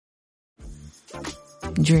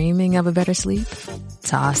Dreaming of a better sleep?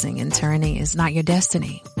 Tossing and turning is not your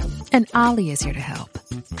destiny. And Ollie is here to help.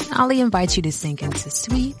 Ollie invites you to sink into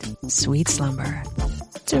sweet, sweet slumber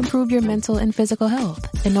to improve your mental and physical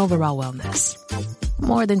health and overall wellness.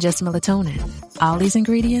 More than just melatonin, Ollie's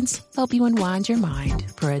ingredients help you unwind your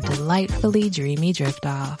mind for a delightfully dreamy drift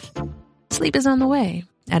off. Sleep is on the way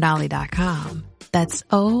at Ollie.com. That's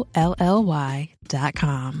OLLY.com.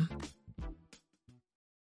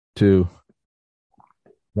 2,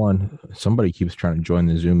 1. Somebody keeps trying to join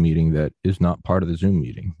the Zoom meeting that is not part of the Zoom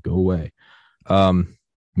meeting. Go away.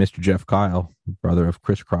 Mr. Jeff Kyle, brother of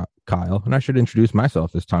Chris Kyle. And I should introduce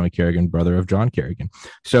myself as Tommy Kerrigan, brother of John Kerrigan.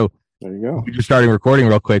 So there you go. We're just starting recording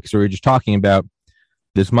real quick. So we were just talking about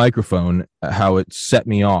this microphone, how it set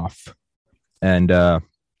me off. And I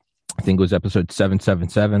think it was episode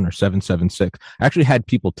 777 or 776. I actually had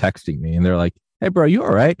people texting me and they're like, hey, bro, you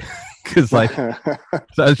all right? Because like, so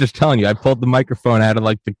I was just telling you, I pulled the microphone out of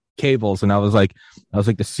like the cables and I was like, the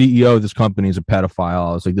CEO of this company is a pedophile.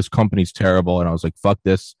 I was like, this company's terrible. And I was like, fuck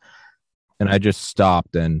this. And I just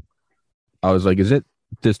stopped and I was like, is it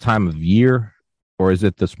this time of year or is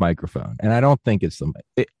it this microphone? And I don't think it's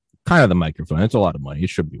kind of the microphone. It's a lot of money. It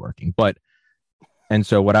should be working. And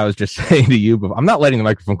so what I was just saying to you, I'm not letting the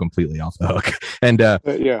microphone completely off the hook. And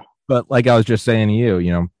yeah, but like I was just saying to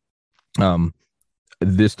you,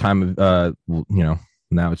 this time of,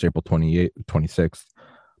 now it's April 28th, 26th,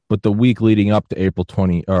 but the week leading up to April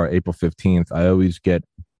 20 or April 15th, I always get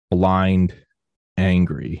blind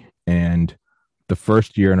angry. And the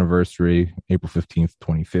first year anniversary, April 15th,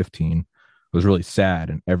 2015, was really sad.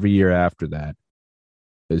 And every year after that,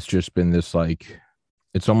 it's just been this like,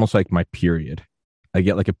 it's almost like my period. I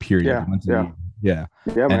get like a period. Yeah,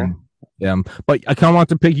 and, man. But I kind of want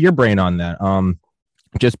to pick your brain on that.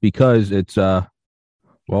 Just because it's, well,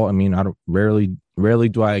 I mean, rarely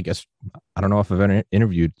do I guess, I don't know if I've ever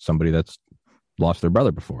interviewed somebody that's lost their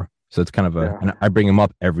brother before. So it's kind of and I bring him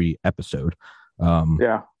up every episode.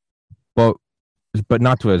 But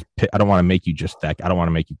not to I don't want to make you just that. I don't want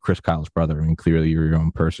to make you Chris Kyle's brother. I mean, clearly you're your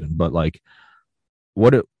own person, but like,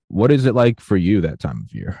 what is it like for you that time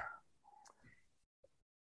of year?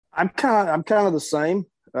 I'm kind of the same.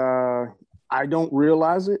 I don't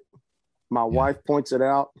realize it. My wife points it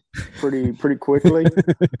out pretty quickly.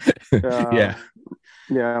 Yeah,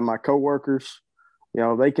 my coworkers,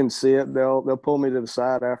 they can see it. They'll pull me to the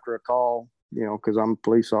side after a call, because I'm a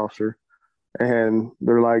police officer, and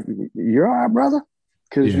they're like, "You're all right, brother?"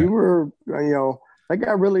 Because you were, that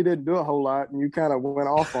guy really didn't do a whole lot, and you kind of went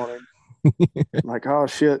off on him. Like, oh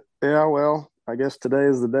shit, yeah, well, I guess today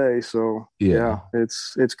is the day. So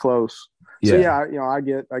it's close. So I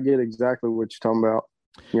get exactly what you're talking about.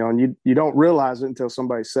 And you don't realize it until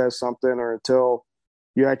somebody says something or until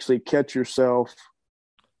you actually catch yourself,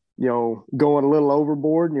 going a little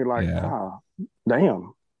overboard and you're like,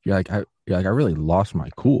 damn. You're like, I really lost my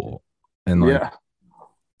cool. And like,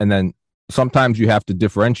 and then sometimes you have to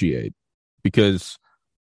differentiate because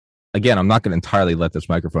again, I'm not going to entirely let this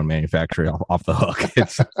microphone manufacturer off the hook.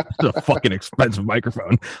 It's a fucking expensive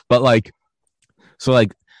microphone, but like, so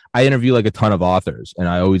like I interview like a ton of authors and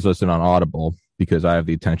I always listen on Audible because I have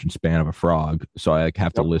the attention span of a frog. So I like,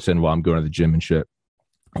 have to listen while I'm going to the gym and shit.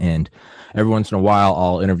 And every once in a while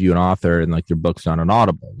I'll interview an author and like their book's not on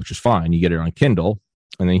Audible, which is fine. You get it on Kindle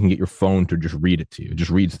and then you can get your phone to just read it to you. It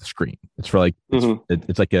just reads the screen. It's for like,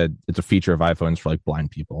 it's like it's a feature of iPhones for like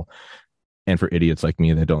blind people and for idiots like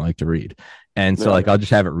me that don't like to read. And so like, I'll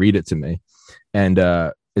just have it read it to me. And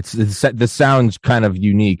this sounds kind of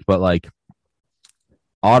unique, but like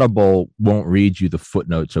Audible won't read you the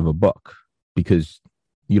footnotes of a book because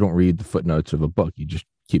you don't read the footnotes of a book. You just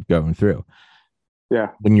keep going through. Yeah.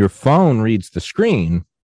 When your phone reads the screen,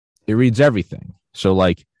 it reads everything. So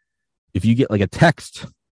like if you get like a text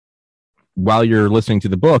while you're listening to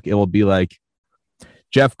the book, it will be like,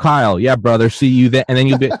 Jeff Kyle, yeah, brother, see you then. And then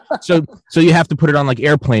you'll be so you have to put it on like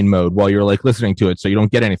airplane mode while you're like listening to it so you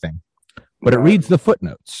don't get anything. But it reads the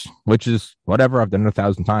footnotes, which is whatever. I've done it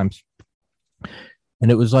 1,000 times.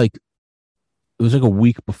 And it was like a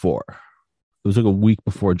week before. It was like a week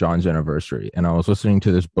before John's anniversary. And I was listening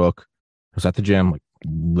to this book. I was at the gym, like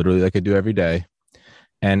literally like I do every day.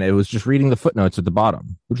 And it was just reading the footnotes at the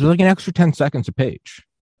bottom, which was like an extra 10 seconds a page.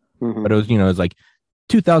 But it was, it was like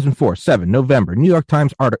 2004, 7 November, New York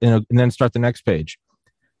Times article, and then start the next page.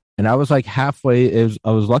 And I was like halfway.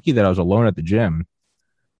 I was lucky that I was alone at the gym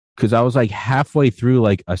because I was like halfway through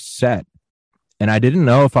like a set. And I didn't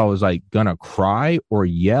know if I was like gonna cry or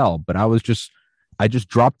yell, but I just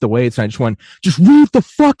dropped the weights and I just went, just read the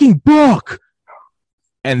fucking book.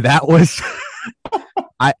 And that was,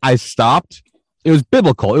 I stopped it was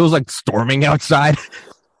biblical. It was like storming outside.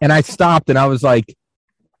 And I stopped and I was like,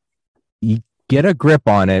 you get a grip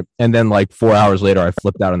on it. And then like 4 hours later, I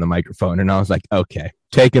flipped out on the microphone and I was like, okay,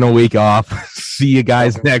 taking a week off. See you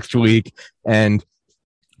guys next week.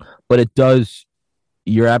 But it does,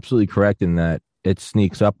 you're absolutely correct in that it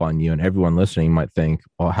sneaks up on you, and everyone listening might think,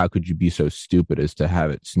 well, how could you be so stupid as to have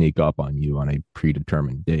it sneak up on you on a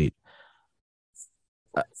predetermined date?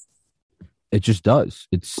 It just does.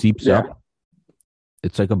 It seeps up.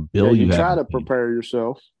 It's like a bill you try to prepare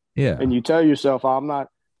yourself. Yeah. And you tell yourself, I'm not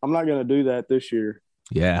going to do that this year.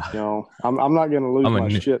 Yeah. You know, I'm not going to lose my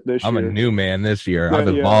shit this year. I'm a new man this year. I've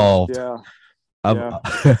evolved. Yeah.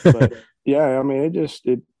 But yeah, I mean,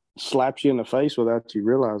 it slaps you in the face without you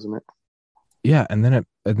realizing it. Yeah, and then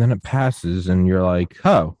it passes, and you're like,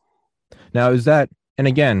 oh. Now is that? And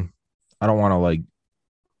again, I don't want to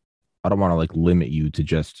limit you to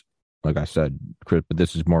just, like I said, Chris, but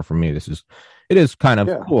this is more for me. It is kind of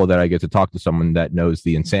cool that I get to talk to someone that knows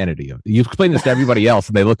the insanity of it. You explain this to everybody else,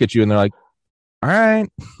 and they look at you and they're like, all right,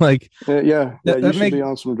 like, you should be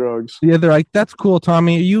on some drugs. Yeah, they're like, that's cool,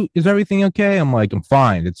 Tommy. Is everything okay? I'm like, I'm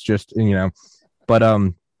fine. It's just, but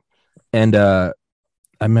I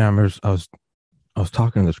remember I was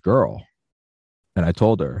talking to this girl, and I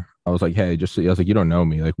told her, I was like, hey, I was like, you don't know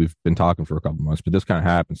me. Like, we've been talking for a couple months, but this kind of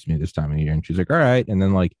happens to me this time of year. And she's like, all right. And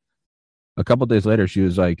then like a couple days later, she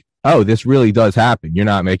was like, oh, this really does happen. You're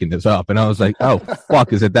not making this up. And I was like, oh,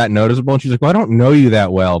 fuck, is it that noticeable? And she's like, well, I don't know you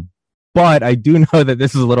that well, but I do know that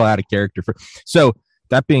this is a little out of character for. So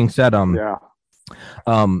that being said,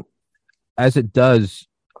 as it does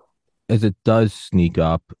sneak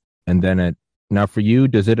up, and then now for you,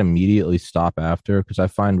 does it immediately stop after? Because I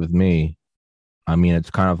find with me, I mean, it's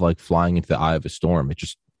kind of like flying into the eye of a storm. It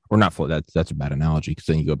just, or not, that's a bad analogy because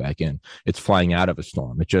then you go back in. It's flying out of a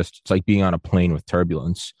storm. It's like being on a plane with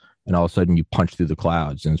turbulence, and all of a sudden you punch through the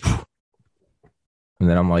clouds, and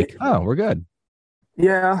then I'm like, oh, we're good.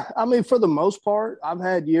 Yeah, I mean, for the most part, I've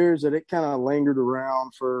had years that it kind of lingered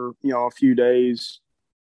around for a few days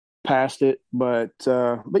past it, but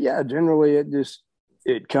yeah, generally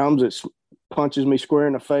it comes, it punches me square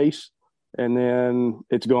in the face, and then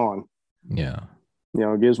it's gone. Yeah.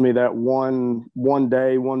 It gives me that one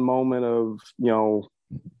day, one moment of,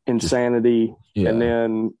 insanity, and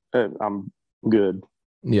then I'm good.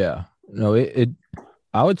 Yeah. No,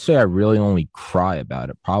 I would say I really only cry about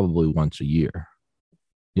it probably once a year,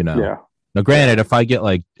 Yeah. Now, granted, if I get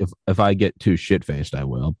if I get too shit-faced, I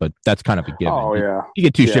will, but that's kind of a given. Oh, yeah. You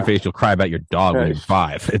get too shit-faced, you'll cry about your dog when you're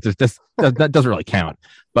 5. It's just, that doesn't really count.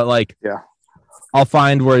 But I'll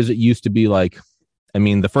find, whereas it used to be like, I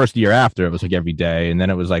mean, the first year after, it was like every day, and then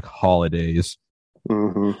it was like holidays,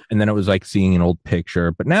 and then it was like seeing an old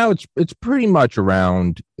picture. But now it's pretty much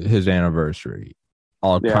around his anniversary.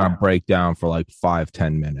 I'll kind of break down for like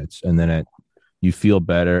 5-10 minutes, and then you feel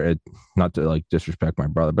better. Not to like disrespect my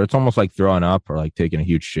brother, but it's almost like throwing up or like taking a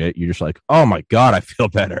huge shit. You're just like, oh my God, I feel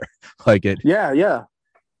better. Like it. Yeah.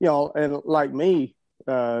 And like me,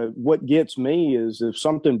 what gets me is if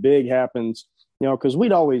something big happens, because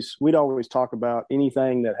we'd always talk about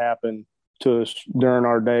anything that happened to us during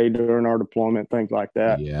our day, during our deployment, things like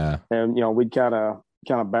that. Yeah. And, we'd kind of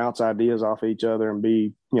bounce ideas off each other and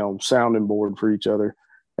be, sounding board for each other.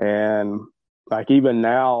 And like, even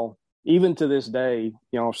now, even to this day,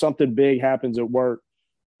 if something big happens at work,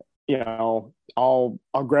 I'll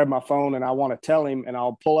grab my phone and I want to tell him, and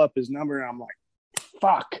I'll pull up his number, and I'm like,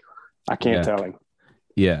 fuck, I can't tell him.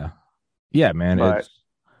 Yeah. Yeah, man. But,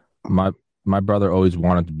 it's my brother always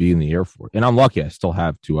wanted to be in the Air Force, and I'm lucky I still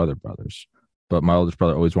have 2 other brothers, but my oldest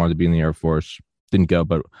brother always wanted to be in the Air Force. Didn't go,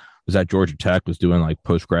 but was at Georgia Tech, was doing like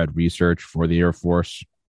post-grad research for the Air Force.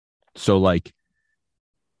 So like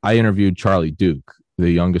I interviewed Charlie Duke, the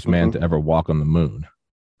youngest man to ever walk on the moon.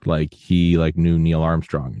 Like he knew Neil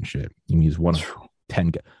Armstrong and shit. I mean, he's one of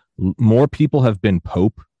 10 more people have been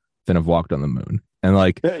Pope than have walked on the moon. And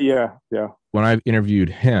like, when I interviewed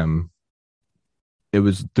him,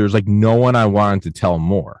 there's like no one I wanted to tell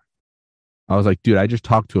more. I was like, dude, I just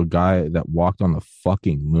talked to a guy that walked on the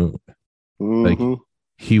fucking moon. Like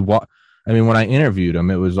I mean, when I interviewed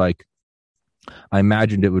him, it was like, I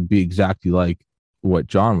imagined it would be exactly like what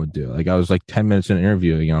John would do. Like I was like 10 minutes in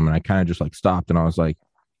interviewing him, and I kind of just like stopped, and I was like,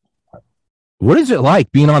 what is it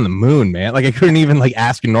like being on the moon, man? Like I couldn't even like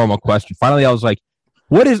ask a normal question. Finally, I was like,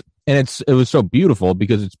 what is, and it was so beautiful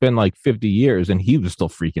because it's been like 50 years and he was still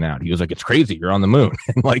freaking out. He was like, it's crazy. You're on the moon.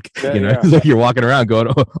 And like, like you're walking around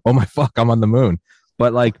going, oh my fuck, I'm on the moon.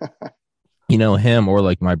 But like, him or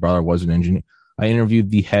like my brother was an engineer. I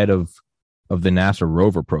interviewed the head of the NASA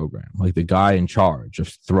rover program, like the guy in charge of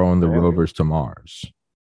throwing the rovers to Mars.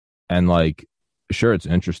 And like, sure, it's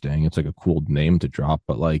interesting. It's like a cool name to drop,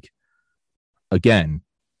 but like, again,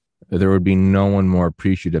 there would be no one more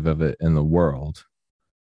appreciative of it in the world.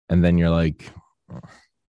 And then you're like,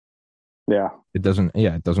 yeah, it doesn't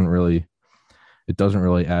really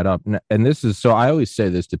add up. And this is, so I always say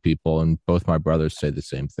this to people, and both my brothers say the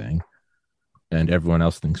same thing, and everyone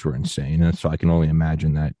else thinks we're insane. And so I can only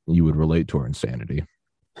imagine that you would relate to our insanity.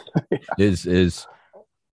 yeah. Is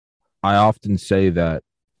I often say that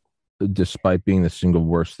despite being the single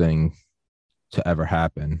worst thing to ever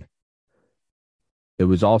happen, it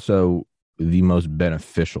was also the most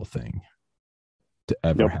beneficial thing to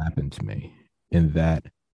ever happen to me, in that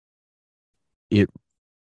it,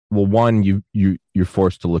 well, one, you're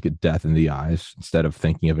forced to look at death in the eyes instead of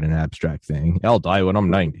thinking of it an abstract thing. I'll die when I'm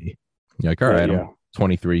 90. You're like, all right, I'm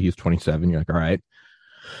 23, he's 27. You're like, all right.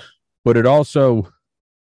 But it also,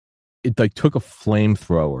 it like took a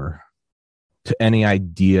flamethrower to any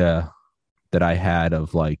idea that I had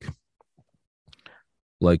of like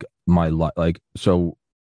my life. Like, so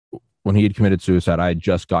when he had committed suicide, I had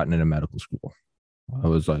just gotten into medical school. I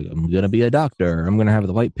was like, I'm going to be a doctor. I'm going to have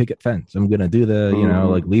the white picket fence. I'm going to do the,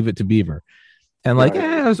 like Leave It to Beaver. And like,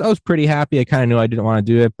 I was pretty happy. I kind of knew I didn't want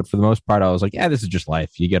to do it, but for the most part, I was like, yeah, this is just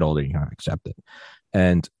life. You get older, you kind of accept it.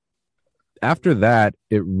 And after that,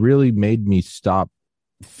 it really made me stop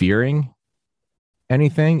fearing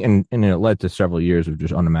anything. And it led to several years of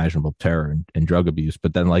just unimaginable terror and drug abuse.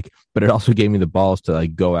 But then but it also gave me the balls to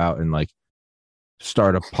like go out and like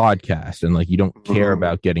start a podcast, and like, you don't care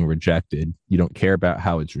about getting rejected. You don't care about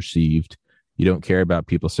how it's received. You don't care about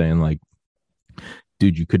people saying like,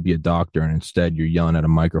 dude, you could be a doctor, and instead you're yelling at a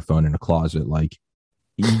microphone in a closet. Like,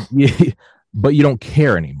 but you don't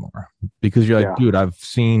care anymore, because you're like, dude, I've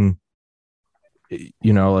seen,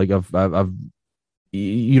 like I've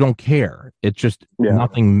you don't care. It's just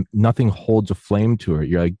nothing holds a flame to it.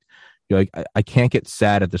 You're like, I can't get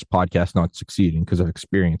sad at this podcast not succeeding because I've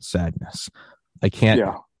experienced sadness. I can't,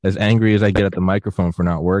 as angry as I get at the microphone for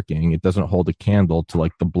not working, it doesn't hold a candle to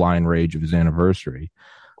like the blind rage of his anniversary.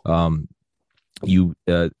 Any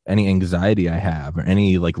anxiety I have, or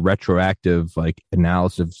any like retroactive like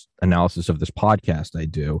analysis of this podcast I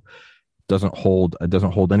do, doesn't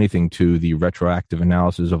hold anything to the retroactive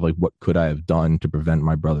analysis of like, what could I have done to prevent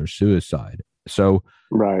my brother's suicide. So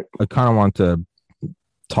I kind of want to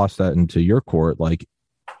toss that into your court. Like,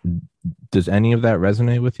 does any of that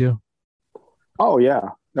resonate with you? Oh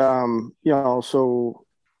yeah. So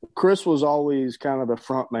Chris was always kind of the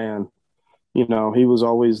front man. He was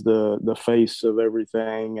always the face of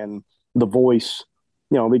everything and the voice,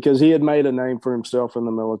 because he had made a name for himself in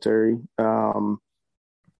the military.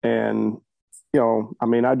 And,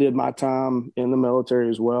 I did my time in the military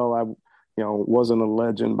as well. I, wasn't a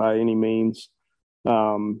legend by any means,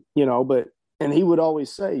 and he would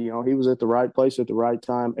always say, he was at the right place at the right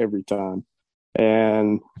time, every time.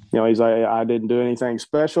 And, he's like, I didn't do anything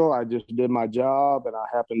special. I just did my job, and I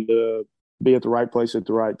happened to be at the right place at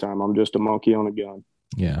the right time. I'm just a monkey on a gun.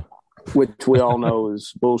 Yeah. Which we all know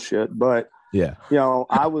is bullshit. But, yeah,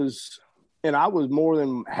 I was more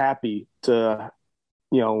than happy to,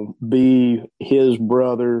 be his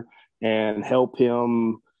brother and help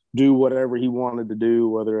him do whatever he wanted to do,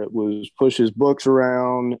 whether it was push his books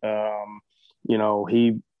around.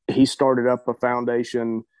 He started up a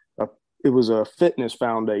foundation. It was a fitness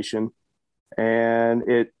foundation, and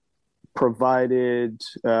it provided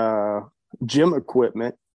gym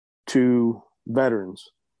equipment to veterans,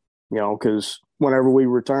 because whenever we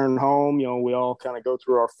return home, we all kind of go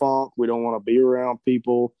through our funk. We don't want to be around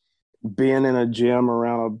people. Being in a gym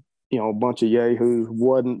around a bunch of yahoos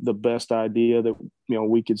wasn't the best idea that,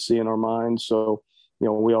 we could see in our minds. So,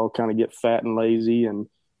 we all kind of get fat and lazy and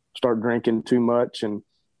start drinking too much and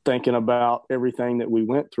thinking about everything that we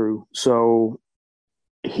went through. So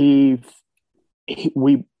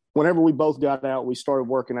whenever we both got out, we started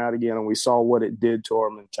working out again, and we saw what it did to our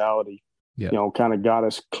mentality. Kind of got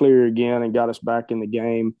us clear again and got us back in the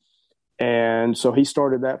game. And so he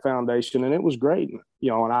started that foundation, and it was great.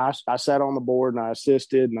 And I sat on the board, and I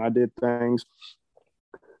assisted, and I did things.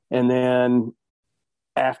 And then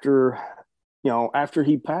after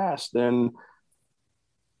he passed, then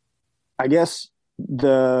I guess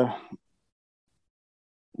the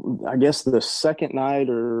second night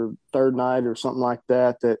or third night or something like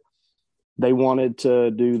that they wanted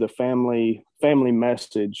to do the family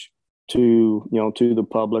message to the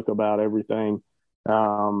public about everything.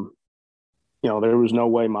 There was no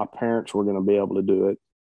way my parents were going to be able to do it.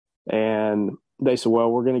 And they said,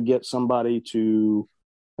 well, we're going to get somebody to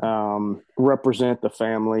represent the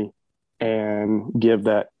family and give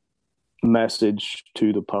that message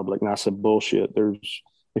to the public. And I said, bullshit. There's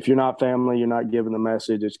if you're not family, you're not giving the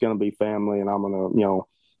message. It's going to be family, and I'm going to,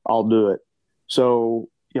 I'll do it. So,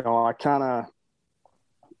 I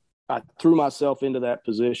threw myself into that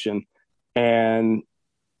position, and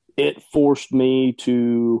it forced me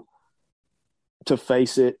to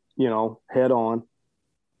face it, head on,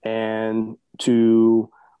 and to,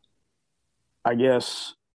 I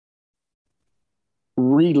guess,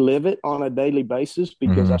 relive it on a daily basis,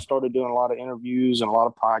 because I started doing a lot of interviews and a lot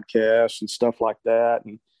of podcasts and stuff like that.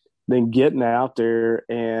 And then getting out there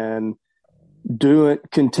and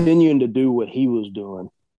continuing to do what he was doing,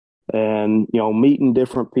 and, meeting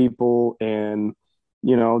different people, and,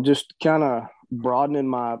 just kind of broadening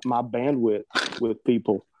my bandwidth with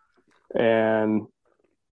people. And,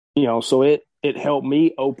 so it helped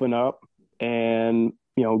me open up and,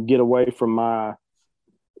 get away from my,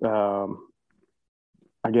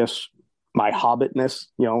 I guess, my hobbitness,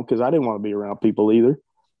 because I didn't want to be around people either.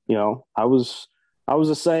 I was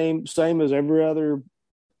the same as every other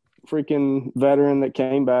freaking veteran that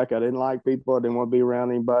came back. I didn't like people. I didn't want to be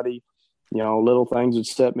around anybody. Little things would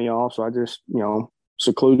set me off. So I just,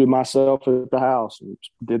 secluded myself at the house and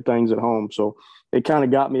did things at home. So it kind of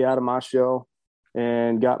got me out of my shell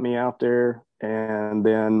and got me out there. And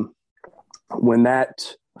then when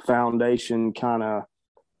that foundation kind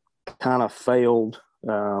of failed,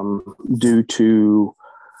 due to,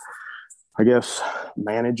 I guess,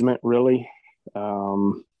 management, really,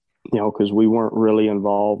 because we weren't really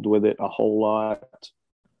involved with it a whole lot.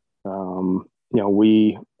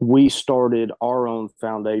 We started our own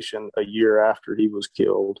foundation a year after he was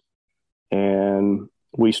killed, and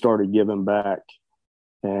we started giving back.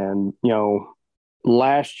 And,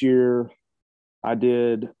 last year I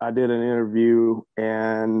did an interview,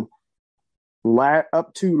 and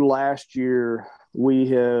up to last year, we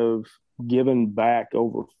have given back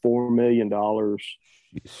over $4 million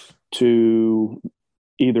to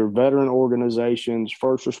either veteran organizations,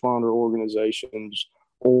 first responder organizations,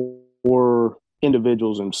 or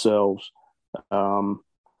individuals themselves.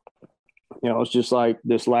 It's just like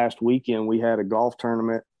this last weekend, we had a golf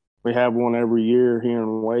tournament. We have one every year here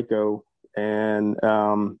in Waco, and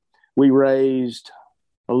we raised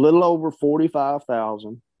a little over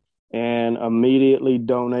 $45,000 and immediately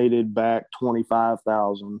donated back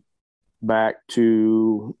 $25,000 back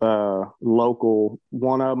to local.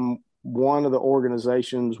 One of the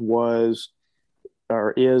organizations is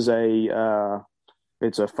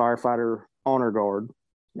it's a firefighter honor guard,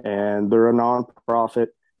 and they're a nonprofit,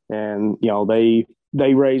 and they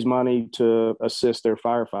raise money to assist their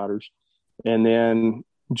firefighters. And then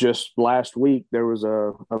just last week, there was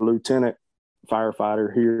a lieutenant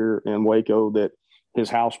firefighter here in Waco that his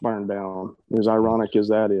house burned down. As ironic as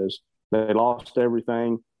that is, they lost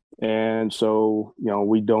everything. And so,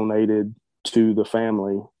 we donated to the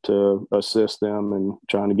family to assist them and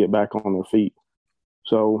trying to get back on their feet.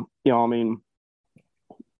 So,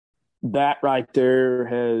 that right there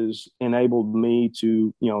has enabled me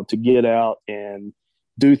to get out and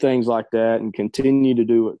do things like that, and continue to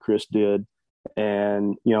do what Chris did,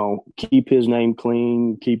 and, keep his name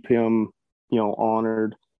clean, keep him,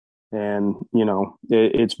 honored. And,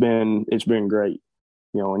 it's been great,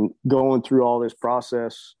 and going through all this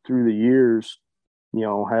process through the years,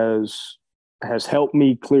 has helped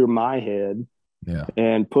me clear my head,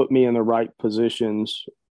 and put me in the right positions,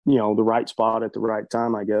 the right spot at the right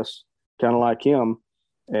time, I guess, kind of like him,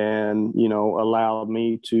 and, allowed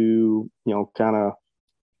me to, kind of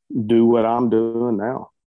do what I'm doing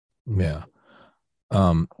now. Yeah.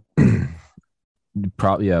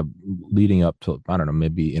 Probably, leading up to, I don't know,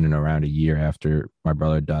 maybe in and around a year after my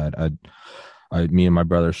brother died, me and my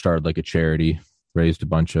brother started like a charity, raised a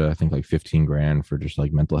bunch of, I think like 15 grand for just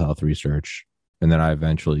like mental health research. And then I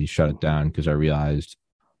eventually shut it down because I realized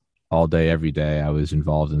all day, every day, I was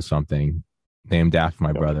involved in something named after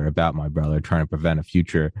my brother, about my brother, trying to prevent a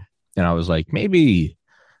future. And I was like, maybe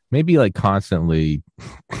like constantly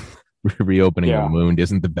reopening a wound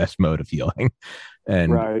isn't the best mode of healing.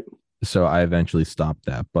 And so I eventually stopped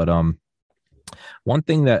that. But one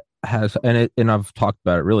thing that has, and I've talked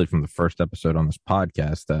about it really from the first episode on this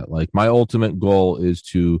podcast, that like my ultimate goal is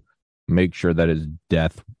to make sure that his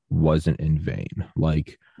death wasn't in vain.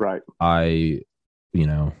 Like,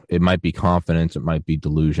 it might be confidence, it might be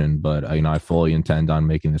delusion, but I fully intend on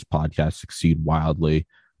making this podcast succeed wildly.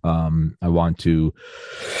 I want to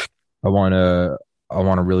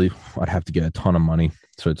really, I'd have to get a ton of money.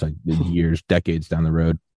 So it's like years, decades down the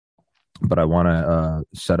road. But I want to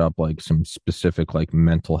set up like some specific like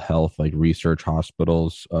mental health, like research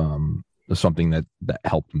hospitals. Something that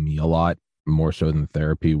helped me a lot more so than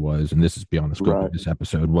therapy and this is beyond the scope of this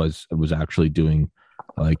episode, was actually doing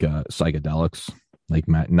like psychedelics. like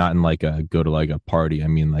not in like a go to like a party. I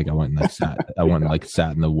mean, like I went and like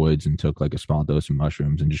sat in the woods and took like a small dose of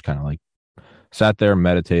mushrooms and just kind of like sat there,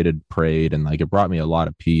 meditated, prayed, and like it brought me a lot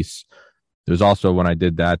of peace. It was also when I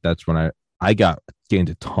did that, that's when I gained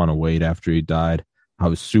a ton of weight after he died. I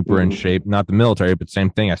was super in shape, not the military, but same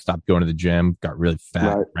thing. I stopped going to the gym, got really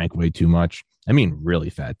fat, drank way too much. I mean, really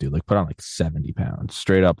fat, dude. Like put on like 70 pounds,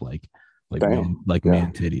 straight up, like man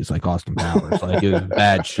titties, like Austin Powers. Like it was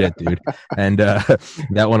bad shit, dude. And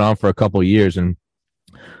that went on for a couple of years.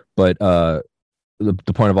 But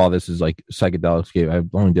the point of all this is like psychedelics I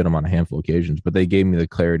only did them on a handful of occasions, but they gave me the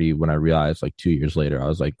clarity when I realized like 2 years later, I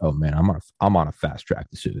was like, oh man, I'm on a fast track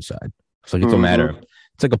to suicide. It's like, it's a matter of,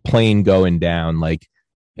 it's like a plane going down. Like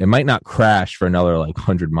it might not crash for another like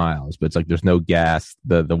 100 miles, but it's like, there's no gas.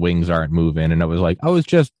 The wings aren't moving. And it was like, I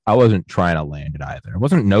wasn't trying to land it either. I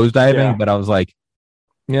wasn't nosediving, but I was like,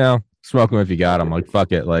 smoke them if you got them. Like,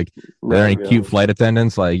 fuck it. Like, are there any cute flight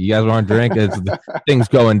attendants? Like, you guys want to drink? It's things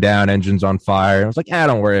going down, engines on fire. I was like,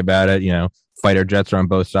 don't worry about it. Fighter jets are on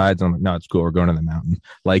both sides. I'm like, no, it's cool. We're going to the mountain.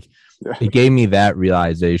 Like, it gave me that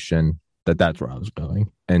realization that that's where I was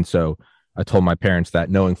going. And so I told my parents that,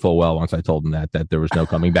 knowing full well once I told them that there was no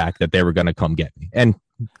coming back, that they were going to come get me. And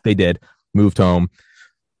they did. Moved home,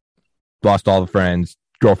 lost all the friends,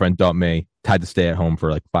 girlfriend dumped me, had to stay at home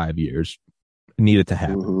for like 5 years. Needed to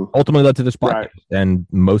happen. Ultimately led to this podcast, and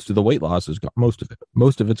most of the weight loss is gone.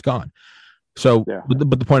 Most of it's gone. So,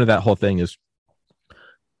 but the point of that whole thing is,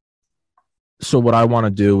 so what I want to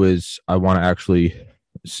do is I want to actually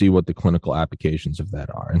see what the clinical applications of that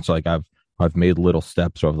are. And so like I've made little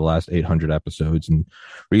steps over the last 800 episodes, and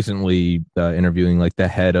recently interviewing like the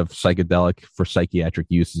head of psychedelic for psychiatric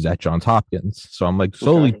uses at Johns Hopkins. So I'm like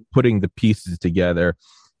slowly putting the pieces together.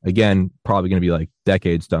 Again, probably going to be like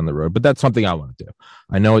decades down the road, but that's something I want to do.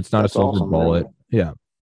 I know it's not a silver bullet. Man. Yeah.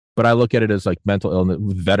 But I look at it as like mental illness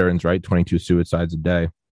with veterans, right? 22 suicides a day.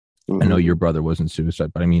 I know your brother wasn't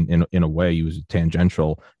suicide, but I mean, in a way, he was a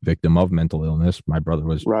tangential victim of mental illness. My brother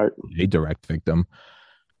was a direct victim.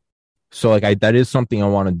 So like that is something I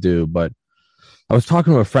want to do. But I was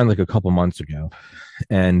talking to a friend like a couple months ago,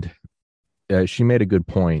 and she made a good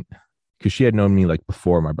point, because she had known me like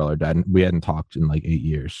before my brother died, and we hadn't talked in like 8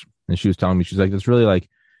 years. And she was telling me, she's like, she's like,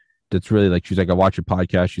 I watch your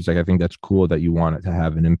podcast. She's like, I think that's cool that you want it to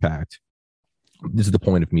have an impact. This is the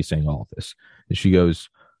point of me saying all of this. And she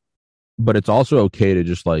goes, but it's also okay to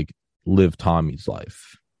just like live Tommy's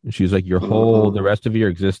life. And she's like, the rest of your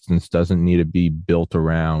existence doesn't need to be built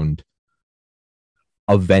around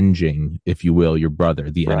avenging, if you will, your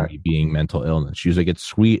brother, the enemy being mental illness. She's like, it's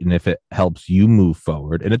sweet, and if it helps you move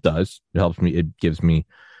forward, and it does, it helps me,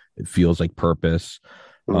 it feels like purpose.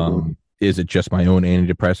 Is it just my own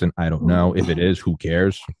antidepressant? I don't know. If it is, who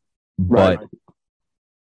cares? But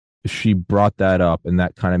she brought that up, and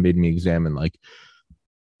that kind of made me examine, like,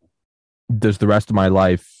 does the rest of my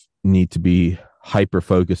life need to be hyper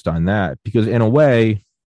focused on that? Because in a way,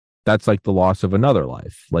 that's like the loss of another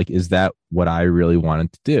life. Like, is that what I really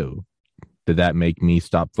wanted to do? Did that make me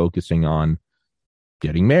stop focusing on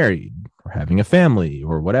getting married or having a family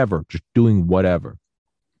or whatever, just doing whatever?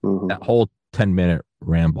 That whole 10-minute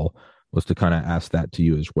ramble was to kind of ask that to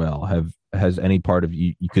you as well. Has any part of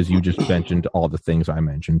you, because you just mentioned all the things I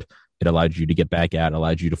mentioned, it allowed you to get back at,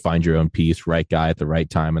 allowed you to find your own peace, right guy at the right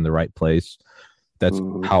time in the right place. That's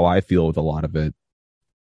how I feel with a lot of it.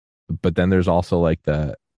 But then there's also like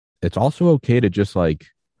it's also okay to just like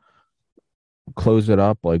close it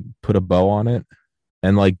up, like put a bow on it,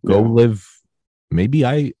 and like go live. Maybe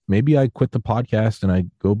I quit the podcast and I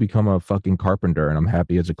go become a fucking carpenter, and I'm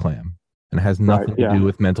happy as a clam. And it has nothing to do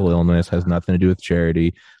with mental illness, has nothing to do with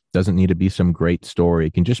charity, doesn't need to be some great story.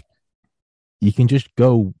 You can just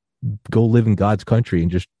go live in God's country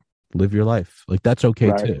and just live your life. Like, that's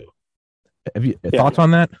okay too. Have you thoughts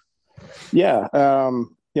on that? Yeah.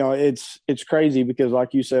 It's crazy because,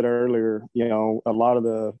 like you said earlier, a lot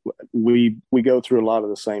of we go through a lot of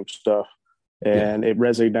the same stuff, and it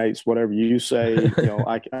resonates. Whatever you say,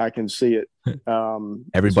 I can see it.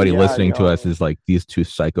 Everybody listening to us is like, these two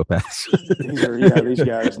psychopaths. These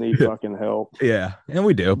guys need fucking help. Yeah, and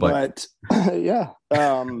we do, but yeah.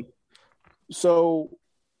 So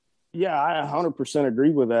yeah, I 100%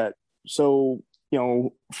 agree with that. So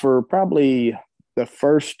for probably the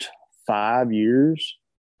first 5 years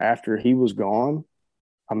after he was gone,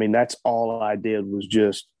 I mean, that's all I did was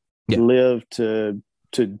just live to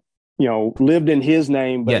lived in his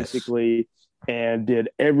name basically, and did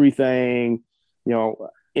everything,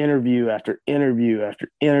 interview after interview after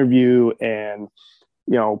interview, and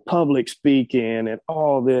public speaking and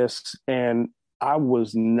all this, and I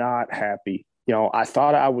was not happy I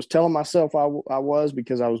thought I was telling myself I was,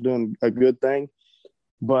 because I was doing a good thing,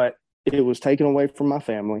 but it was taken away from my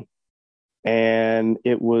family, and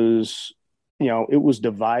it was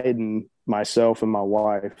dividing myself and my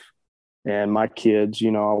wife and my kids. I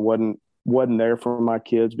wasn't there for my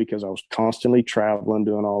kids because I was constantly traveling,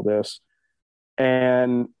 doing all this.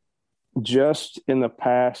 And just in the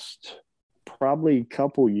past probably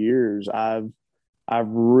couple years, I've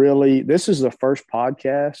really, this is the first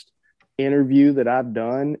podcast interview that I've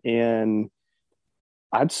done in,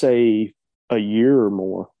 I'd say, a year or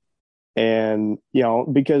more. And,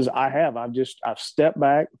 because I've stepped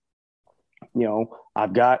back,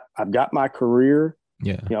 I've got my career.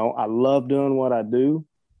 Yeah. I love doing what I do.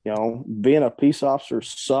 Being a peace officer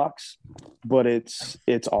sucks, but it's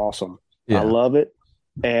awesome. Yeah. I love it.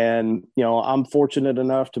 And, I'm fortunate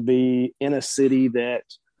enough to be in a city that,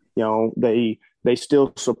 they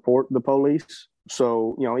still support the police.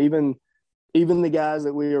 So, even the guys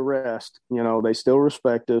that we arrest, they still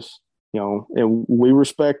respect us, and we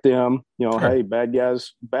respect them. Sure. Hey, bad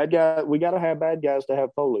guys, we got to have bad guys to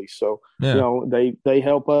have police. So, yeah. They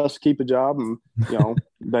help us keep a job, and,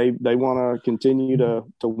 they want to continue to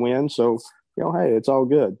win. So, hey, it's all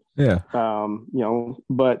good. Yeah.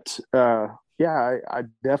 But, I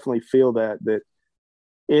definitely feel that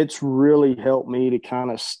it's really helped me to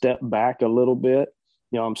kind of step back a little bit.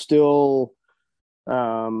 I'm still,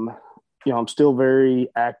 I'm still very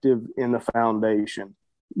active in the foundation,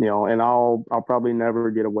 and I'll probably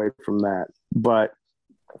never get away from that. But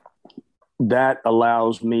that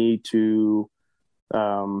allows me to,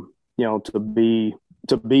 to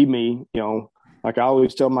be me. Like I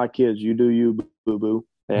always tell my kids, you do you, boo boo.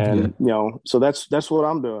 And so that's what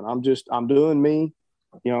I'm doing. I'm doing me.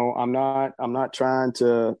 I'm not trying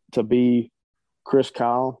to be Chris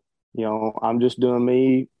Kyle. I'm just doing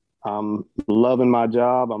me. I'm loving my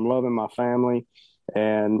job. I'm loving my family.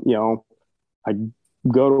 And, I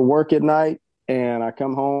go to work at night and I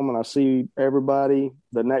come home and I see everybody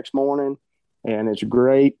the next morning, and it's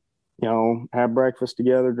great. Have breakfast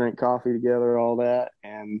together, drink coffee together, all that.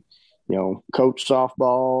 And, coach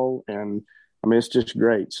softball. And I mean, it's just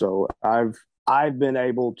great. So I've been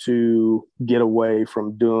able to get away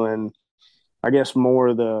from doing, I guess, more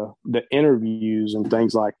of the interviews and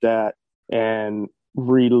things like that, and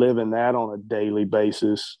reliving that on a daily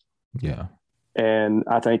basis. Yeah. And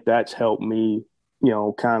I think that's helped me,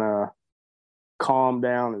 kind of calm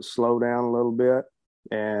down and slow down a little bit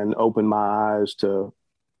and open my eyes to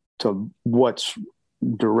what's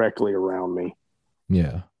directly around me.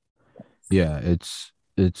 Yeah. Yeah. It's,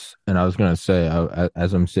 and I was going to say,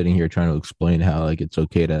 as I'm sitting here trying to explain how, like, it's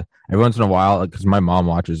okay to every once in a while, because my mom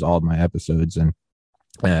watches all of my episodes, and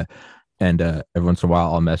every once in a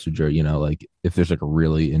while I'll message her, like if there's like a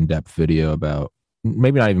really in-depth video about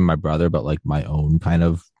maybe not even my brother, but like my own kind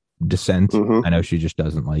of descent. Mm-hmm. I know she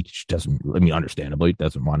doesn't, understandably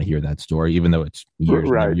doesn't want to hear that story, even though it's years.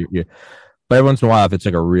 Right. But every once in a while, if it's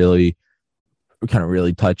like a really kind of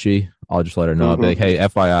really touchy, I'll just let her know. I'll be like, hey,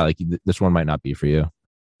 FYI, like this one might not be for you.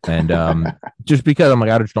 And just because I'm like,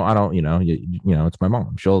 I don't, it's my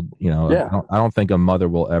mom. She'll, I don't think a mother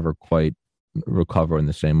will ever quite recover in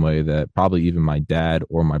the same way that probably even my dad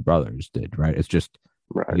or my brothers did. Right. It's just,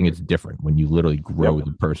 right. I think it's different when you literally grow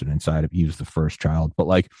the person inside of you as the first child. But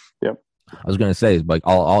like, I was going to say, like,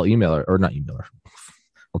 I'll email her, or not email her.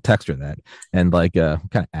 I'll text her that. And like, kind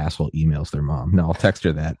of asshole emails their mom. No, I'll text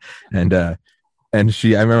her that. And I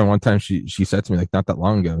remember one time she said to me, like, not that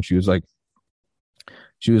long ago, she was like,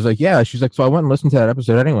 yeah, she's like, so I went and listened to that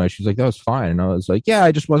episode anyway. She's like, that was fine. And I was like, yeah,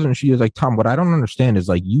 I just wasn't. She was like, Tom, what I don't understand is,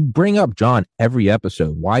 like, you bring up John every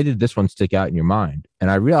episode. Why did this one stick out in your mind?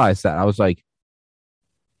 And I realized that I was like,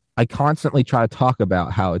 I constantly try to talk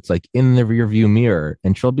about how it's like in the rearview mirror.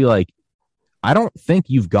 And she'll be like, I don't think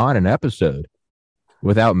you've gone an episode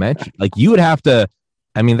without mention. Like, you would have to,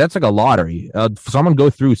 I mean, that's like a lottery. Someone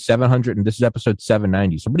go through 700, and this is episode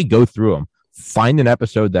 790. Somebody go through them. Find an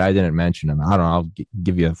episode that I didn't mention, and I don't know, I'll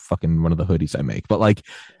give you a fucking one of the hoodies I make. But like,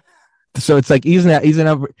 so it's like, it's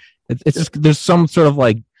just, there's some sort of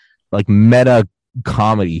like meta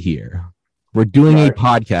comedy here. We're doing a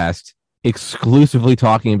podcast exclusively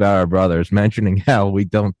talking about our brothers, mentioning how we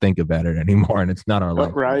don't think about it anymore, and it's not our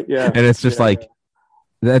life. Right. Yeah. And it's just like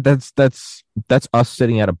that's us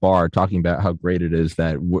sitting at a bar talking about how great it is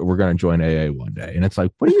that we're going to join AA one day. And it's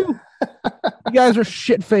like, what are you guys are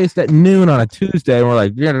shit-faced at noon on a Tuesday, and we're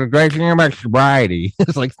like, the great thing about sobriety.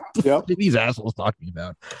 It's like, what are these assholes talking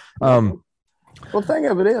about? Well, the thing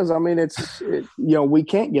of it is, I mean, we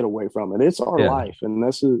can't get away from it. It's our life, and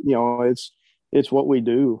this is, it's what we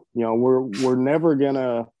do. We're never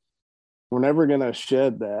gonna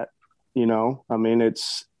shed that. You know, I mean,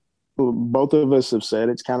 it's both of us have said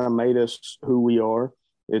it's kind of made us who we are.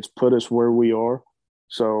 It's put us where we are.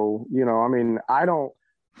 So, you know, I mean, I don't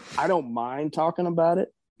mind talking about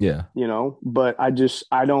it, Yeah. you know, but I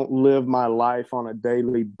don't live my life on a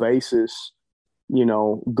daily basis, you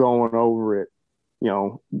know, going over it, you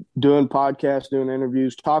know, doing podcasts, doing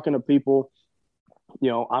interviews, talking to people, you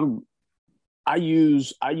know, I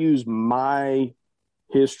use my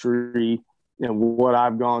history and what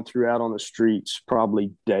I've gone through out on the streets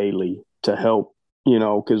probably daily to help, you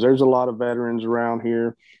know, because there's a lot of veterans around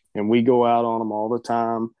here and we go out on them all the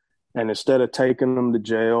time. And instead of taking them to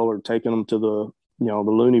jail or taking them to you know,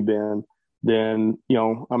 the loony bin, then, you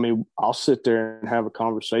know, I mean, I'll sit there and have a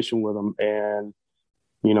conversation with them and,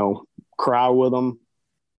 you know, cry with them,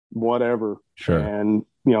 whatever, Sure. and,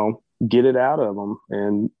 you know, get it out of them.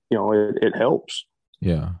 And, you know, it helps.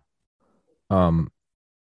 Yeah. Um,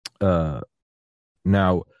 uh,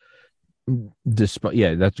 Now, despite,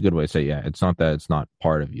 yeah, that's a good way to say it. Yeah, it's not that it's not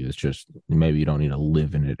part of you. It's just maybe you don't need to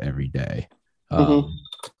live in it every day. Mm-hmm.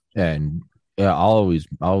 And yeah, I'll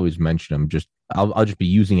always mention them. I'll just be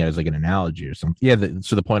using it as like an analogy or something. Yeah.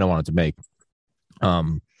 So the point I wanted to make,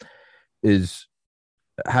 um, is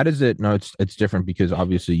how does it? No, it's different because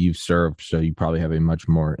obviously you've served, so you probably have a much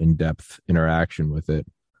more in depth interaction with it.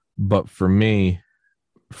 But for me,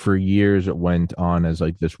 for years, it went on as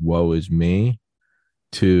like this "woe is me"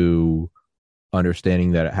 to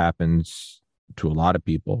understanding that it happens to a lot of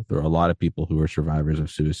people. There are a lot of people who are survivors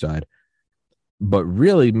of suicide. But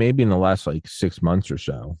really, maybe in the last like 6 months or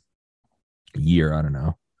so, a year, I don't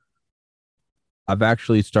know, I've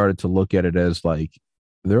actually started to look at it as like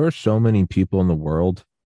there are so many people in the world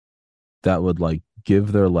that would like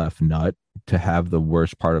give their left nut to have the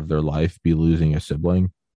worst part of their life be losing a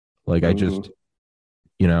sibling. Like I Mm-hmm. just,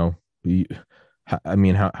 you know, I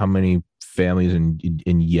mean, how many families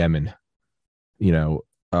in Yemen, you know,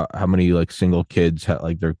 how many like single kids had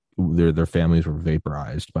like their families were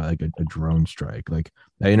vaporized by like a drone strike. Like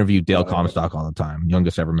I interviewed Dale Right. Comstock all the time,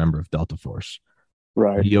 youngest ever member of Delta Force.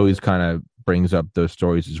 Right. He always kind of brings up those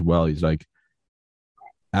stories as well. He's like,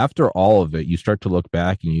 after all of it, you start to look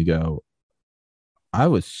back and you go, I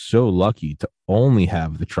was so lucky to only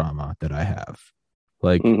have the trauma that I have.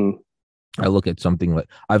 Like Mm-hmm. I look at something like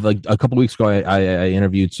I've like a couple of weeks ago, I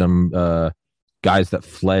interviewed some guys that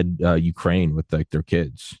fled Ukraine with like their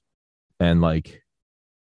kids, and like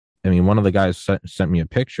I mean, one of the guys sent me a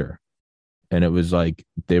picture, and it was like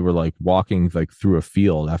they were like walking like through a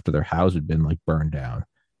field after their house had been like burned down,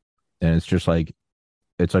 and it's just like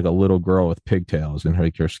it's like a little girl with pigtails, and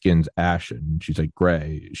like her skin's ashen, and she's like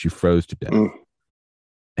gray, she froze to death, Mm-hmm.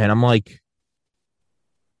 and I'm like,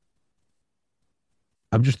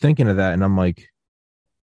 I'm just thinking of that, and I'm like,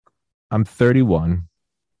 I'm 31,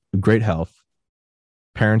 great health,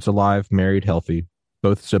 parents alive, married, healthy,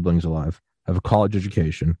 both siblings alive. I have a college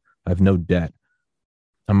education. I have no debt.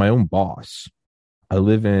 I'm my own boss. I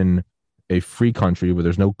live in a free country where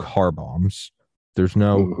there's no car bombs. There's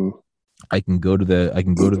no, I can go to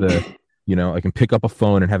the, you know, I can pick up a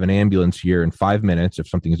phone and have an ambulance here in 5 minutes if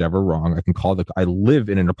something's ever wrong. I can call I live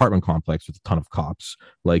in an apartment complex with a ton of cops.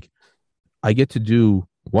 Like I get to do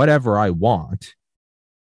whatever I want.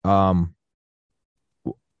 Um,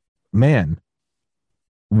 man,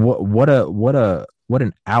 what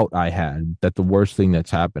an out I had that the worst thing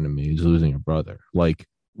that's happened to me is losing a brother. Like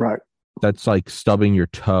Right. that's like stubbing your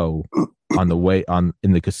toe on the way on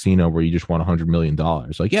in the casino where you just won $100 million.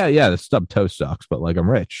 Like, yeah, the stub toe sucks, but like I'm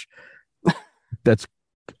rich. That's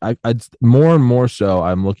I more and more so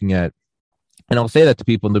I'm looking at, and I'll say that to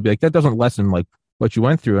people and they'll be like, that doesn't lessen like what you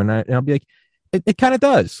went through. And I'll be like, it kind of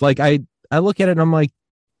does. Like I look at it and I'm like,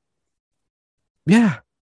 yeah,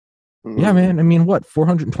 yeah, Mm-hmm. man. I mean, what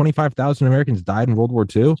 425,000 Americans died in World War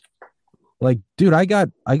II? Like, dude, I got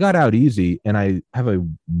out easy and I have a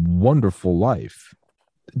wonderful life.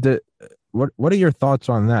 The what are your thoughts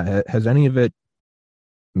on that? Has any of it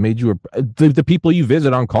made you the people you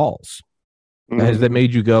visit on calls? Has Mm-hmm. that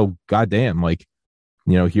made you go, God damn, like,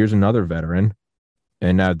 you know, here's another veteran.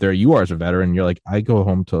 And now there you are as a veteran. You're like, I go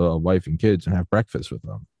home to a wife and kids and have breakfast with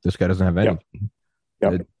them. This guy doesn't have Yep. anything.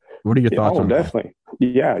 Yep. What are your Yeah, thoughts oh, on that? definitely.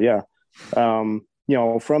 Yeah. Yeah. You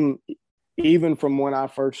know, even from when I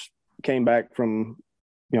first came back from,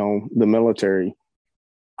 you know, the military,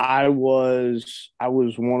 I was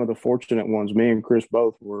one of the fortunate ones. Me and Chris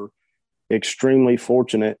both were extremely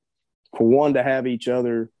fortunate for one to have each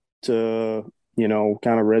other to, you know,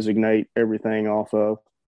 kind of resignate everything off of.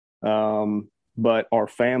 But our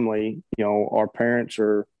family, you know, our parents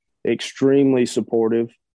are extremely supportive.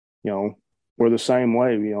 You know, we're the same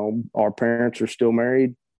way. You know, our parents are still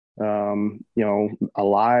married, you know,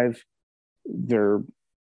 alive. they're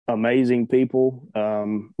amazing people.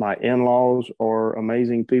 My in-laws are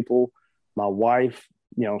amazing people. My wife,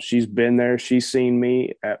 she's been there. She's seen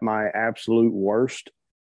me at my absolute worst.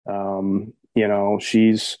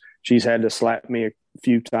 She's had to slap me a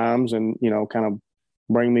few times and, kind of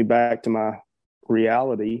bring me back to my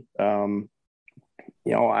reality.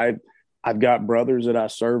 I've got brothers that I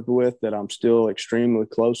served with that I'm still extremely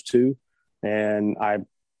close to, and I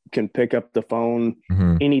can pick up the phone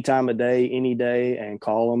any time of day, any day, and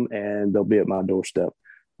call them, and they'll be at my doorstep.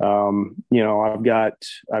 I've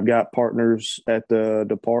got partners at the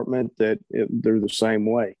department that they're the same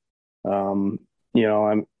way.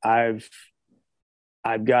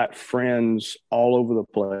 I've got friends all over the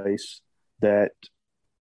place that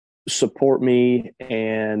support me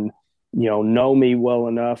and know me well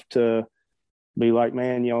enough to be like,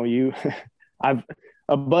 man, I've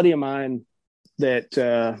a buddy of mine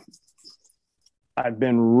that I've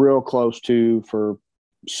been real close to for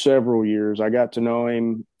several years. I got to know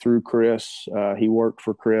him through Chris. He worked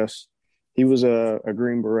for Chris. He was a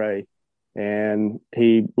Green Beret, and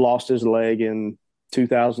he lost his leg in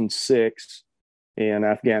 2006 in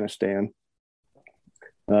Afghanistan.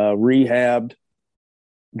 Rehabbed,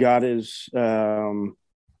 got his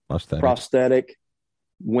prosthetic,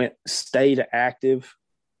 stayed active.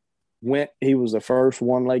 He was the first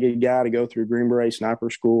one-legged guy to go through Green Beret sniper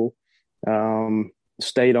school.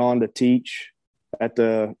 Stayed on to teach at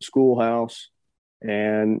the schoolhouse,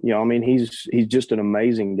 and he's just an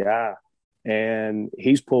amazing guy, and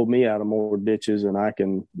he's pulled me out of more ditches than I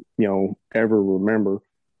can ever remember.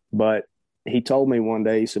 But he told me one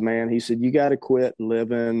day, he said, you got to quit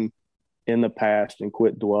living in the past and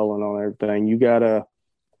quit dwelling on everything. You gotta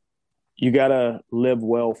live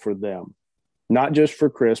well for them, not just for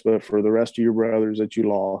Chris, but for the rest of your brothers that you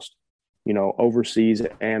lost, overseas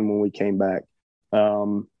and when we came back.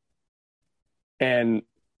 And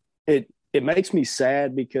it makes me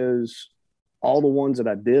sad because all the ones that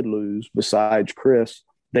I did lose besides Chris,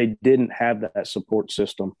 they didn't have that support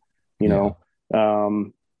system.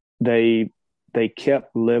 They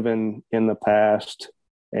kept living in the past,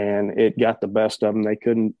 and it got the best of them. They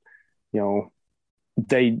couldn't,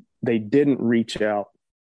 they didn't reach out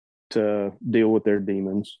to deal with their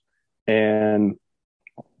demons. And,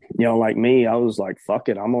 like me, I was like, fuck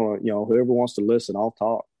it. I'm going to, whoever wants to listen, I'll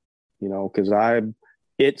talk, cause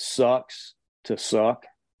it sucks to suck,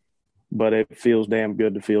 but it feels damn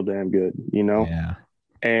good to feel damn good, Yeah.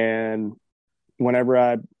 And whenever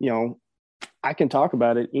I can talk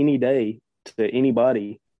about it any day to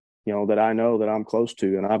anybody, that I know that I'm close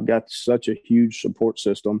to, and I've got such a huge support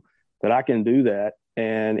system that I can do that.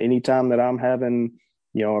 And anytime that I'm having,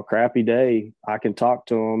 a crappy day, I can talk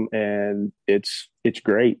to them, and it's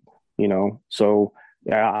great, So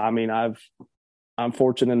yeah, I'm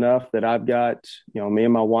fortunate enough that I've got, me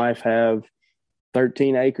and my wife have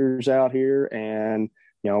 13 acres out here, and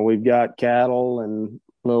we've got cattle and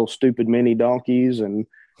little stupid mini donkeys and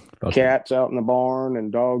cats out in the barn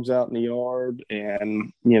and dogs out in the yard,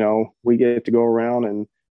 and we get to go around and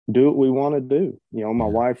do what we want to do. My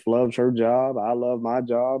wife loves her job, I love my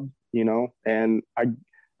job, and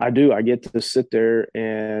I get to sit there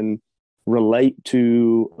and relate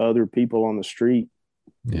to other people on the street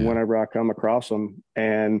whenever I come across them,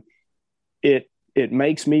 and it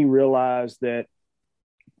makes me realize that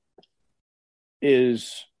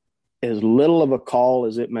is as little of a call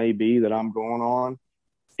as it may be that I'm going on,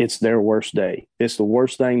 it's their worst day. It's the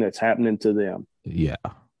worst thing that's happening to them. Yeah.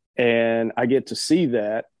 And I get to see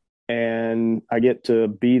that, and I get to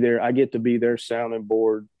be there. I get to be their sounding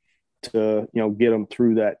board to, get them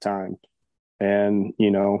through that time. And,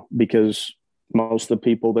 because most of the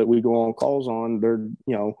people that we go on calls on, they're,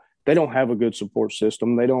 they don't have a good support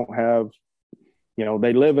system. They don't have,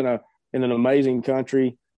 they live in an amazing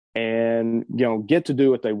country and, get to do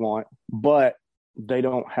what they want, but they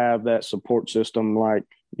don't have that support system like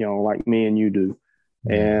me and you do.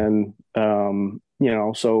 And,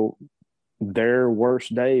 so their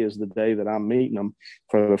worst day is the day that I'm meeting them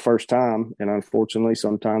for the first time. And unfortunately,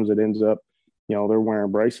 sometimes it ends up, they're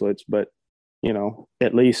wearing bracelets, but,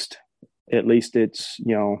 at least it's,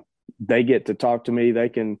 they get to talk to me. They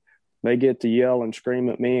get to yell and scream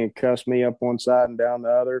at me and cuss me up one side and down the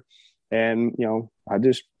other. And, I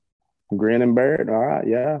just grin and bear it. All right.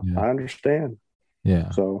 Yeah. I understand. Yeah.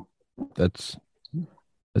 So that's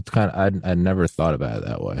kind of, I never thought about it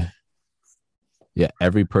that way. Yeah.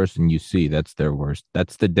 Every person you see, that's their worst.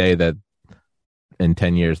 That's the day that in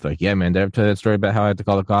 10 years, like, yeah, man, did I ever tell you that story about how I had to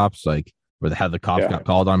call the cops? Like, or how the cops got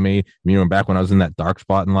called on me. Back when I was in that dark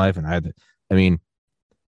spot in life, and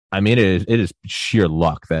it is sheer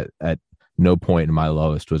luck that at no point in my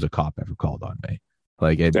lowest was a cop ever called on me.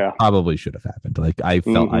 Like it probably should have happened. Like I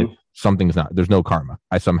felt something's not, there's no karma.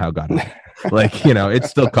 I somehow got it. Like, you know, it's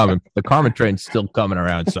still coming. The karma train's still coming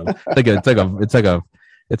around. So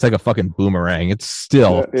it's like a fucking boomerang. It's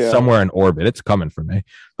still somewhere in orbit. It's coming for me.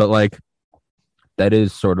 But like, that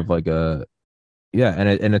is sort of like a,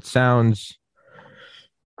 and it sounds,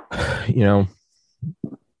 you know,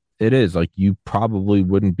 it is like you probably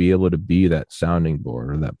wouldn't be able to be that sounding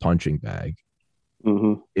board or that punching bag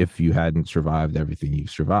if you hadn't survived everything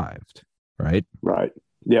you've survived, right? Right.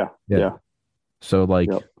 Yeah. So like,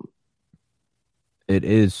 it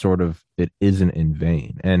is sort of, it isn't in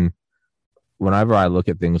vain. And whenever I look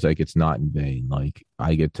at things like it's not in vain, like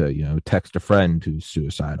I get to, you know, text a friend who's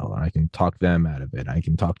suicidal and I can talk them out of it. I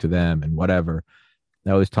can talk to them and whatever.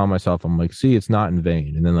 I always tell myself, I'm like, see, it's not in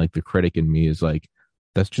vain. And then like the critic in me is like,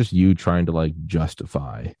 that's just you trying to like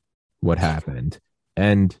justify what happened.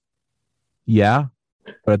 And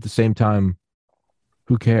but at the same time,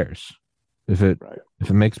 who cares? If it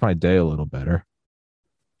makes my day a little better,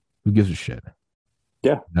 who gives a shit?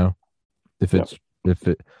 Yeah. You know? If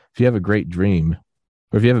you have a great dream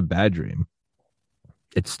or if you have a bad dream,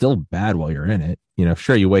 it's still bad while you're in it. You know,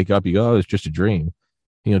 sure, you wake up, you go, oh, it's just a dream.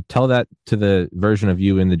 You know, tell that to the version of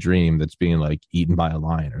you in the dream that's being like eaten by a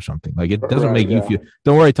lion or something. Like it doesn't make you feel,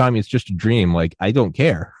 don't worry, Tommy, it's just a dream. Like, I don't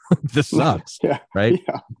care. This sucks. Right.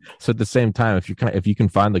 Yeah. So at the same time, if you can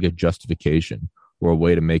find like a justification or a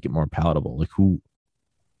way to make it more palatable, like who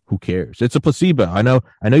cares? It's a placebo. I know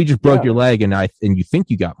you just broke your leg and you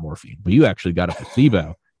think you got morphine, but you actually got a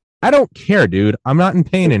placebo. I don't care, dude. I'm not in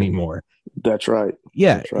pain anymore. That's right.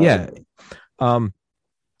 Yeah. That's right. Yeah.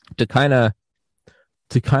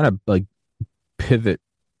 To kind of like pivot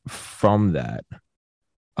from that,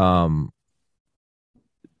 and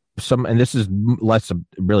this is less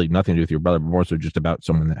really nothing to do with your brother, but more so just about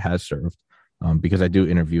someone that has served, because I do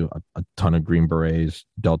interview a ton of Green Berets,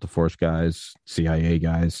 Delta Force guys, CIA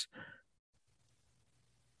guys.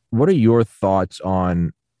 What are your thoughts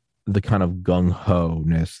on the kind of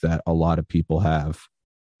gung-ho-ness that a lot of people have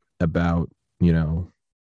about, you know,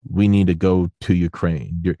 we need to go to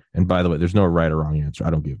Ukraine? And by the way, there's no right or wrong answer. I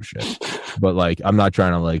don't give a shit. But like, I'm not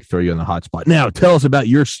trying to like throw you on the hot spot. Now, tell us about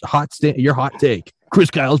your hot take,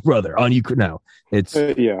 Chris Kyle's brother on Ukraine. No, it's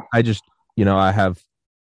I just, you know, I have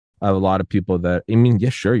a lot of people that, I mean, yeah,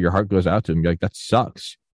 sure, your heart goes out to them. You're like, that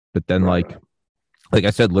sucks. But then like I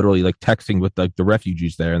said, literally like texting with like the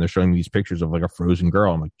refugees there, and they're showing me these pictures of like a frozen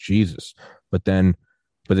girl. I'm like, Jesus. But then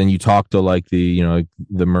you talk to like the, you know,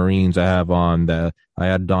 the Marines I had on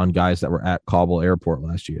guys that were at Kabul airport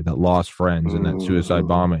last year that lost friends in that suicide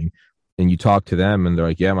bombing. And you talk to them and they're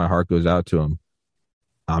like, yeah, my heart goes out to them.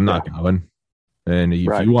 I'm not going. And if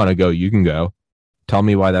you want to go, you can go. Tell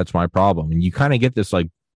me why that's my problem. And you kind of get this like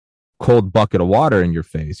cold bucket of water in your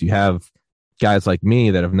face. You have guys like me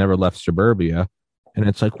that have never left suburbia. And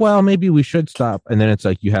it's like, well, maybe we should stop. And then it's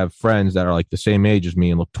like you have friends that are like the same age as me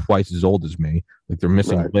and look twice as old as me. Like they're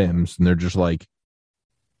missing limbs. And they're just like,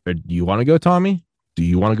 do you want to go, Tommy? Do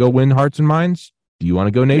you want to go win hearts and minds? Do you want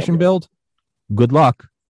to go nation build? Good luck.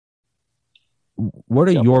 What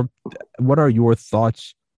are your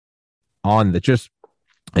thoughts on that? Just,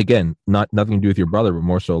 again, nothing to do with your brother, but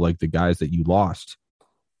more so like the guys that you lost.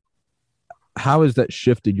 How has that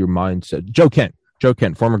shifted your mindset? Joe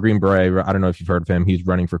Kent, former Green Beret. I don't know if you've heard of him. He's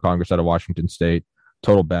running for Congress out of Washington State.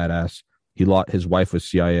 Total badass. His wife was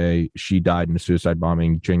CIA. She died in a suicide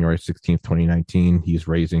bombing January 16th, 2019. He's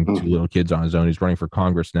raising 2 little kids on his own. He's running for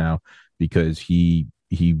Congress now because he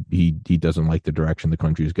doesn't like the direction the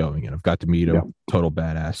country is going in. I've got to meet him. Total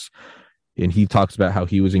badass. And he talks about how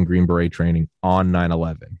he was in Green Beret training on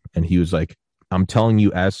 9/11. And he was like, I'm telling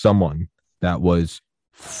you, as someone that was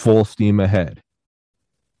full steam ahead,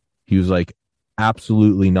 he was like,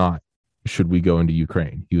 absolutely not should we go into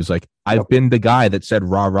Ukraine. He was like, I've been the guy that said,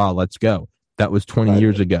 rah, rah, let's go. That was 20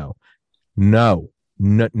 years ago. No,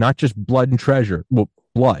 not just blood and treasure. Well,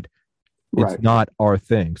 blood. It's not our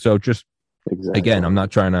thing. So just, again, I'm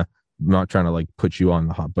not trying to like put you on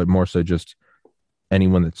the hot, but more so just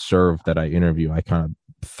anyone that served that I interview, I kind of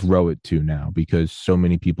throw it to now, because so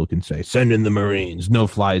many people can say, send in the Marines, no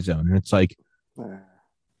fly zone. And it's like,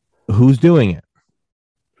 who's doing it?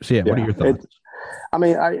 So what are your thoughts?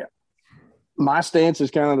 My stance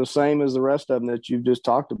is kind of the same as the rest of them that you've just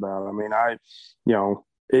talked about. I mean,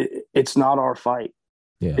 it's not our fight.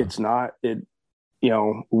 Yeah. It's not it. You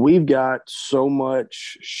know, we've got so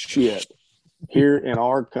much shit here in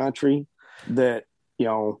our country that, you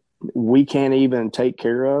know, we can't even take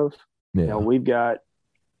care of. Yeah. You know, we've got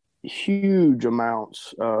huge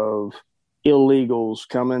amounts of illegals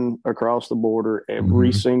coming across the border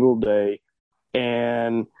every single day.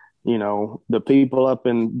 And, the people up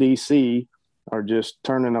in DC are just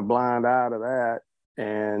turning a blind eye to that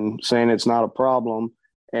and saying it's not a problem.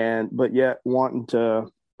 But yet wanting to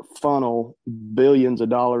funnel billions of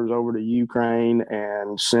dollars over to Ukraine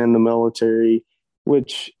and send the military,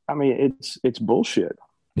 which, I mean, it's bullshit.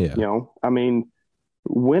 Yeah. I mean,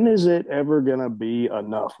 when is it ever going to be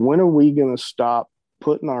enough? When are we going to stop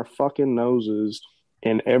putting our fucking noses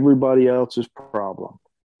in everybody else's problem?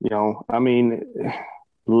 I mean,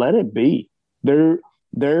 let it be.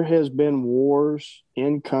 There has been wars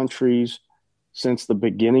in countries since the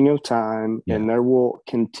beginning of time, and there will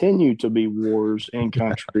continue to be wars in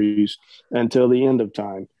countries until the end of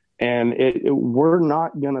time. And we're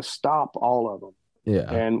not going to stop all of them.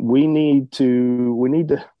 Yeah. And we need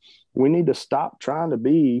to stop trying to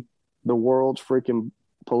be the world's freaking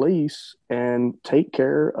police and take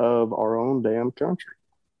care of our own damn country.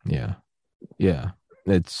 Yeah. Yeah.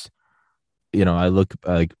 It's, I look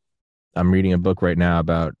like I'm reading a book right now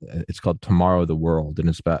about, it's called Tomorrow the World. And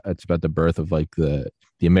it's about the birth of like the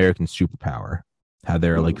American superpower, how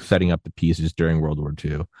they're like setting up the pieces during World War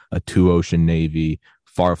II, a 2-ocean navy,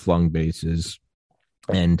 far flung bases,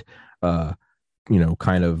 and,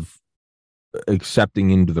 kind of accepting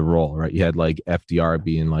into the role, right? You had like FDR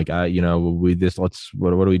being like,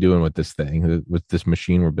 what are we doing with this thing, with this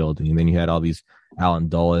machine we're building? And then you had all these Alan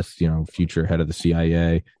Dulles, future head of the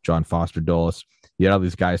CIA, John Foster Dulles. You had all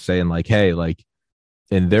these guys saying like, hey, like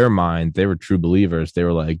in their mind, they were true believers. They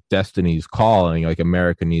were like, destiny's calling, like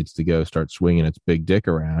America needs to go start swinging its big dick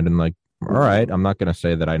around. And like, all right, I'm not going to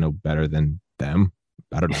say that I know better than them.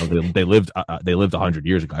 I don't know. They lived 100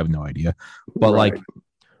 years ago. I have no idea. But like,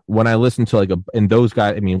 when I listen to and those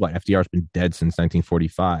guys, I mean, what, FDR's been dead since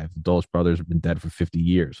 1945. The Dulles brothers have been dead for 50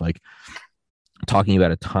 years. Like, talking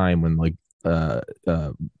about a time when like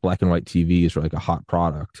black and white TVs were like a hot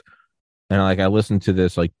product. And like I listened to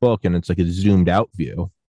this like book, and it's like a zoomed out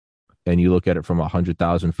view, and you look at it from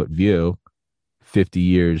 100,000-foot view, 50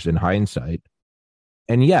 years in hindsight,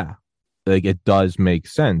 and yeah, like it does make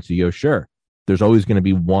sense. You go, sure, there's always going to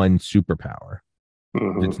be one superpower.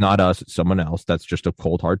 Mm-hmm. It's not us, it's someone else. That's just a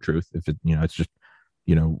cold hard truth. If it, it's just,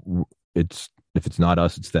 it's if it's not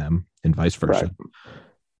us, it's them, and vice versa. Right.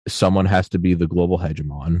 Someone has to be the global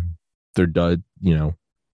hegemon. They're done,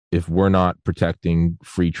 if we're not protecting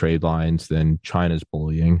free trade lines, then China's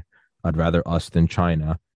bullying. I'd rather us than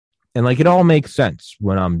China. And like, it all makes sense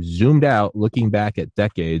when I'm zoomed out, looking back at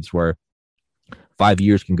decades where 5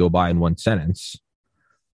 years can go by in one sentence.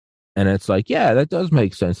 And it's like, yeah, that does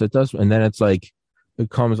make sense. That does. And then it's like, it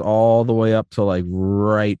comes all the way up to like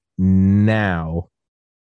right now.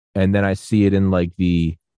 And then I see it in like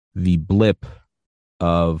the blip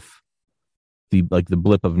of the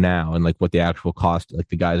blip of now, and like what the actual cost, like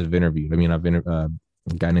the guys I've interviewed. I mean, I've interviewed a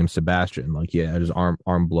guy named Sebastian, like, yeah, his arm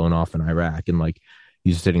blown off in Iraq. And like,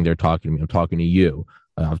 he's sitting there talking to me. I'm talking to you.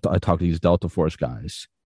 I talk to these Delta Force guys,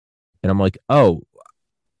 and I'm like, oh,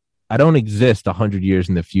 I don't exist 100 years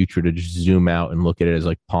in the future to just zoom out and look at it as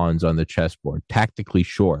like pawns on the chessboard. Tactically,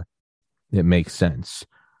 sure, it makes sense.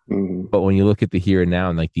 Mm-hmm. But when you look at the here and now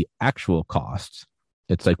and like the actual costs,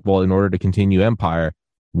 it's like, well, in order to continue empire,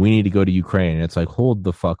 we need to go to Ukraine. And it's like, hold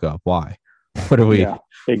the fuck up. Why? What are we? Yeah,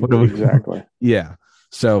 exactly. Yeah.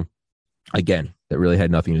 So again, that really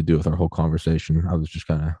had nothing to do with our whole conversation. I was just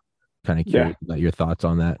kind of curious about your thoughts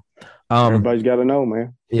on that. Everybody's got to know,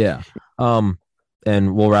 man. Yeah.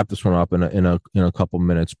 And we'll wrap this one up in a couple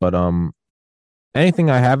minutes. But anything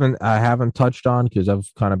I haven't touched on, because I've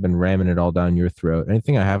kind of been ramming it all down your throat.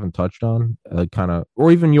 Anything I haven't touched on, or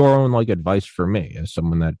even your own like advice for me as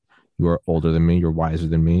someone that, you are older than me, you're wiser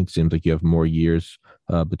than me. It seems like you have more years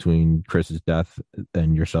between Chris's death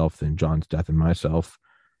and yourself than John's death and myself.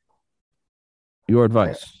 Your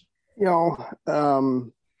advice? I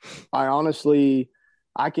honestly,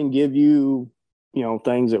 I can give you,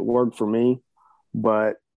 things that work for me,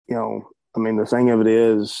 but, I mean, the thing of it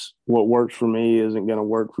is, what works for me isn't going to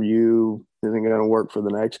work for you, isn't going to work for the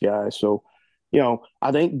next guy. So,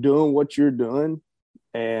 I think doing what you're doing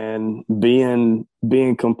and being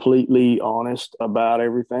completely honest about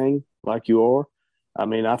everything like you are, I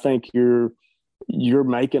mean, I think you're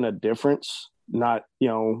making a difference, not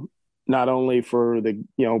only for the,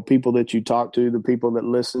 people that you talk to, the people that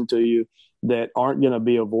listen to you, that aren't going to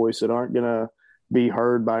be a voice, that aren't going to be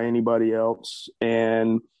heard by anybody else,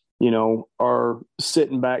 and, are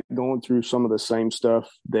sitting back going through some of the same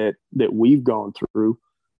stuff that we've gone through.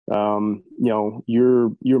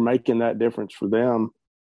 You're making that difference for them,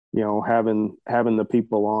 having the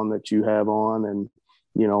people on that you have on, and,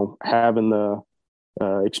 having the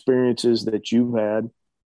experiences that you've had.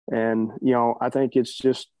 And, I think it's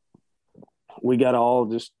just we got to all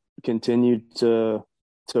just continue to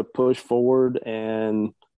push forward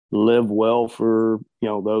and live well for,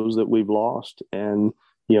 those that we've lost, and,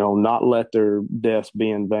 not let their deaths be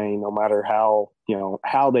in vain, no matter how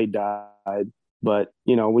they died. But,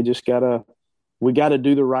 we gotta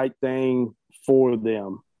do the right thing for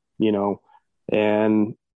them,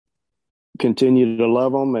 and continue to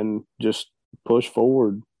love them and just push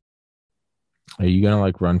forward. Are you going to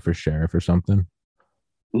like run for sheriff or something?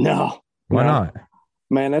 No. Why not?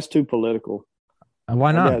 Man, that's too political.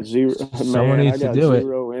 Why not? I got zero, Someone needs to do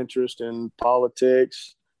zero interest in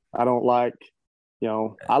politics. I don't like,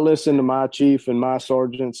 I listen to my chief and my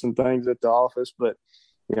sergeants and things at the office, but,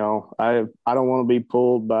 I don't want to be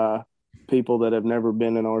pulled by people that have never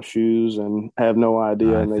been in our shoes and have no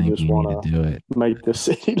idea, and they just want to do it. Make the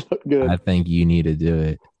city look good. I think you need to do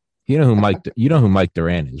it. You know who Mike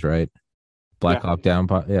Durant is, right? Black Hawk Down.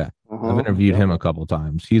 Yeah. I've interviewed him a couple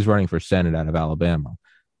times. He's running for Senate out of Alabama.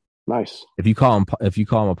 Nice. If you call him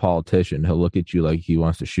a politician, he'll look at you like he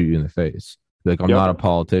wants to shoot you in the face. Like, I'm not a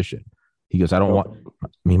politician. He goes, I don't want. I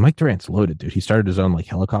mean, Mike Durant's loaded, dude. He started his own like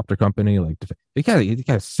helicopter company. Like, the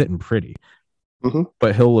guy's sitting pretty. Mm-hmm.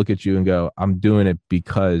 But he'll look at you and go, I'm doing it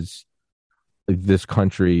because this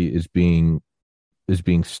country is being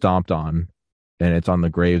stomped on, and it's on the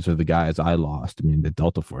graves of the guys I lost. I mean, the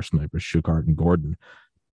Delta Force snipers, Shughart and Gordon.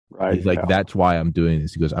 Right. He's like, that's why I'm doing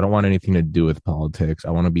this. He goes, I don't want anything to do with politics. I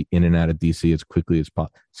want to be in and out of DC as quickly as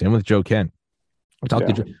possible. Same with Joe Kent. I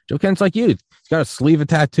talked to Joe Kent's like you. He's got a sleeve of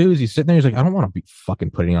tattoos. He's sitting there. He's like, I don't want to be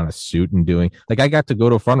fucking putting on a suit and doing, like, I got to go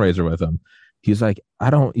to a fundraiser with him. He's like,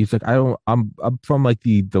 I'm from like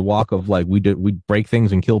the walk of like, we break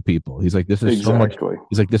things and kill people. He's like, this is so much.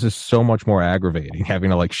 He's like, this is so much more aggravating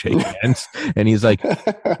having to like shake hands. And he's like,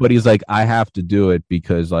 but he's like, I have to do it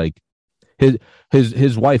because like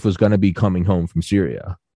his wife was going to be coming home from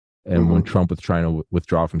Syria. And when Trump was trying to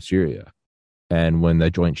withdraw from Syria, and when the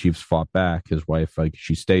Joint Chiefs fought back, his wife, like,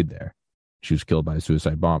 she stayed there. She was killed by a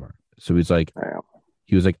suicide bomber. So he's like,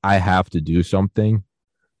 he was like, I have to do something.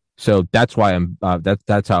 So that's why I'm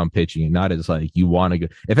that's how I'm pitching it. Not as like, you want to go.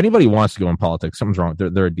 If anybody wants to go in politics, something's wrong.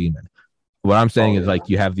 They're a demon. What I'm saying is like,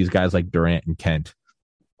 you have these guys like Durant and Kent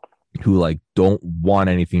who like don't want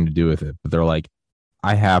anything to do with it, but they're like,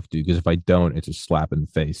 I have to, because if I don't, it's a slap in the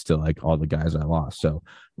face to like all the guys I lost. So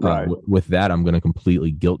with that, I'm going to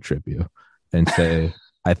completely guilt trip you and say,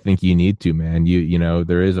 I think you need to, man. You know,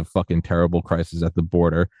 there is a fucking terrible crisis at the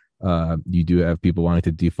border. You do have people wanting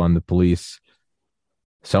to defund the police.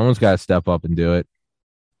 Someone's got to step up and do it.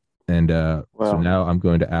 And so now I'm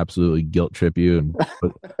going to absolutely guilt trip you and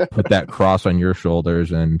put that cross on your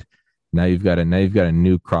shoulders. And now you've got a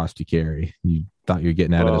new cross to carry. You thought you're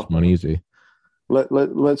getting out of this one easy.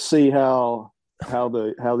 Let's see how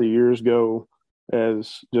the years go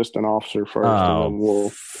as just an officer first, and then we'll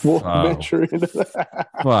venture into that.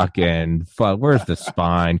 Fucking fuck! Where's the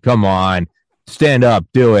spine? Come on, stand up,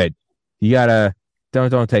 do it. You gotta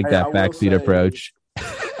don't take that backseat approach.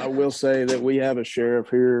 I will say that we have a sheriff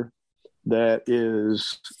here that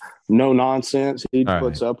is no nonsense. He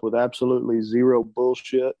puts up with absolutely zero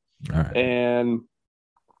bullshit. And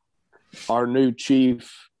our new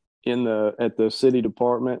chief at the city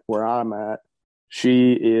department where I'm at,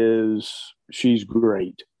 she's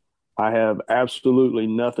great. I have absolutely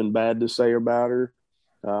nothing bad to say about her.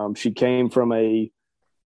 She came from a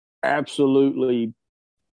absolutely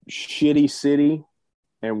shitty city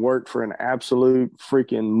and worked for an absolute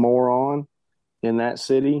freaking moron in that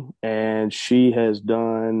city. And she has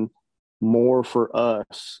done more for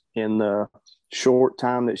us in the short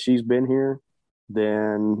time that she's been here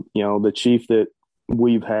than, the chief that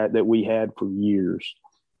we had for years.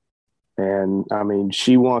 And I mean,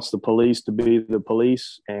 she wants the police to be the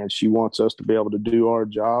police, and she wants us to be able to do our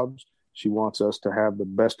jobs. She wants us to have the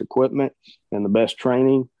best equipment and the best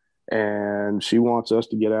training, and she wants us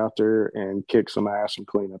to get out there and kick some ass and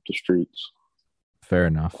clean up the streets. Fair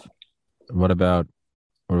enough. What about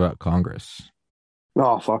Congress?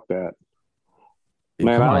 Oh, fuck that.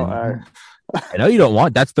 Man, I know you don't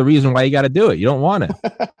want. That's the reason why you got to do it. You don't want it.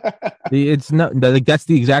 It's not like that's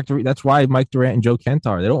the exact. That's why Mike Durant and Joe Kent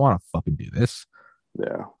are. They don't want to fucking do this.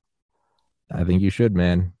 Yeah, I think you should,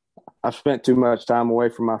 man. I've spent too much time away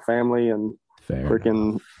from my family and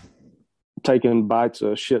freaking taking bites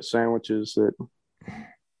of shit sandwiches that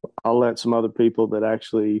I'll let some other people that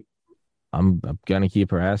actually. I'm gonna keep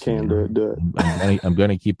harassing. Do it. I'm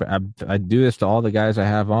gonna keep. I do this to all the guys I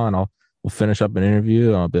have on. We'll finish up an interview.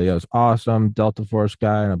 And I'll be like, "It was awesome, Delta Force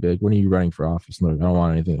guy." And I'll be like, "When are you running for office?" And like, I don't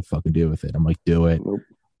want anything to fucking do with it. I'm like, "Do it."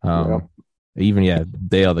 Nope. Even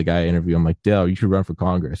Dale, the guy I interviewed, I'm like, "Dale, you should run for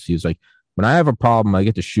Congress." He's like, when I have a problem, I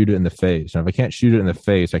get to shoot it in the face. And if I can't shoot it in the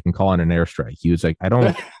face, I can call in an airstrike. He was like, I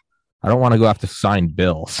don't want to go have to sign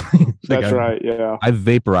bills. That's right. Yeah. I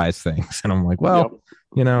vaporize things. And I'm like, well,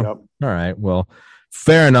 Yep. all right, well,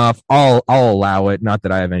 fair enough. I'll allow it. Not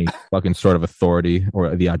that I have any fucking sort of authority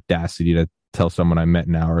or the audacity to tell someone I met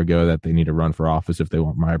an hour ago that they need to run for office if they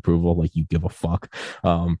want my approval. Like, you give a fuck.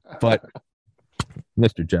 But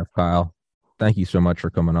Mr. Jeff Kyle, thank you so much for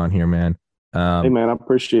coming on here, man. Hey man, I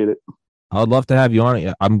appreciate it. I would love to have you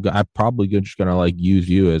on. I'm probably just gonna like use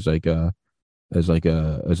you as like a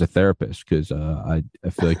therapist, because I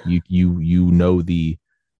feel like you know the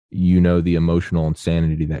emotional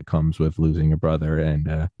insanity that comes with losing a brother,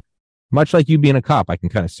 and much like you being a cop, I can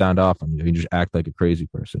kind of sound off on you. You just act like a crazy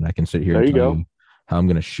person. I can sit here and tell you how I'm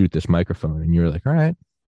gonna shoot this microphone, and you're like, all right,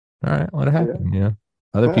 let it happen. Yeah.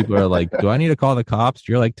 Other people are like, do I need to call the cops?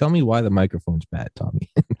 You're like, tell me why the microphone's bad,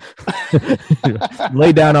 Tommy.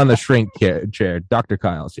 Lay down on the shrink chair. Dr.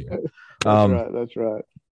 Kyle's here. That's right.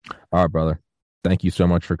 All right, brother. Thank you so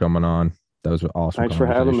much for coming on. That was an awesome. Thanks for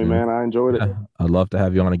having me, man. I enjoyed it. I'd love to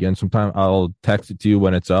have you on again sometime. I'll text it to you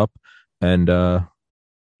when it's up. And yeah,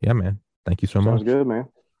 man. Thank you so much. Sounds good, man.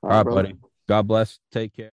 All right, buddy. God bless. Take care.